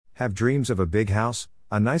Have dreams of a big house,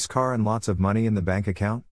 a nice car, and lots of money in the bank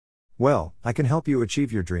account? Well, I can help you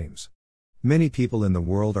achieve your dreams. Many people in the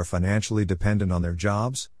world are financially dependent on their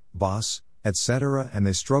jobs, boss, etc., and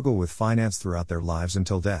they struggle with finance throughout their lives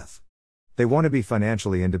until death. They want to be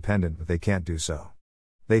financially independent, but they can't do so.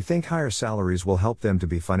 They think higher salaries will help them to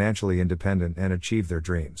be financially independent and achieve their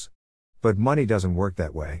dreams. But money doesn't work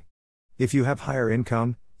that way. If you have higher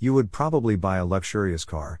income, you would probably buy a luxurious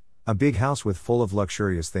car, a big house with full of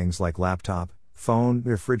luxurious things like laptop, phone,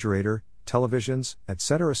 refrigerator, televisions,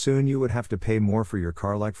 etc. Soon you would have to pay more for your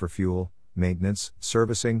car, like for fuel, maintenance,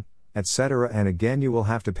 servicing, etc. And again you will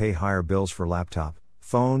have to pay higher bills for laptop,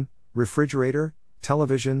 phone, refrigerator,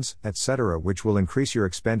 televisions, etc., which will increase your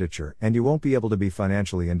expenditure and you won't be able to be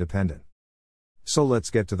financially independent. So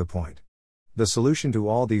let's get to the point. The solution to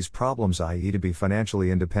all these problems, i.e. to be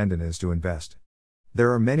financially independent, is to invest.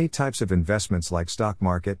 There are many types of investments like stock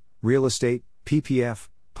market, real estate, PPF,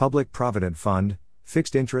 public provident fund,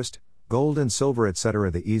 fixed interest, gold and silver,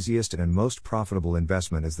 etc. The easiest and most profitable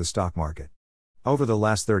investment is the stock market. Over the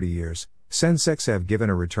last 30 years, Sensex have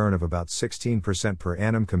given a return of about 16% per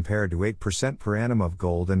annum compared to 8% per annum of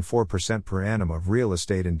gold and 4% per annum of real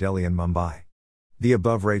estate in Delhi and Mumbai. The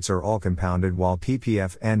above rates are all compounded, while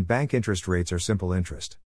PPF and bank interest rates are simple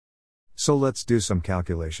interest. So let's do some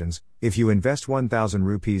calculations. If you invest 1000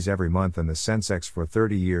 rupees every month in the Sensex for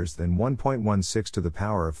 30 years, then 1.16 to the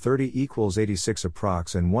power of 30 equals 86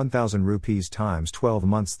 approx, and 1000 rupees times 12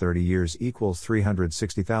 months 30 years equals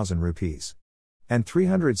 360,000 rupees. And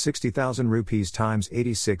 360,000 rupees times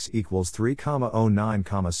 86 equals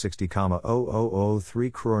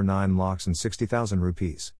 3,09,60,0003 crore 9 lakhs and 60,000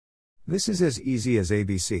 rupees. This is as easy as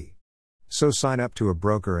ABC. So sign up to a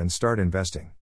broker and start investing.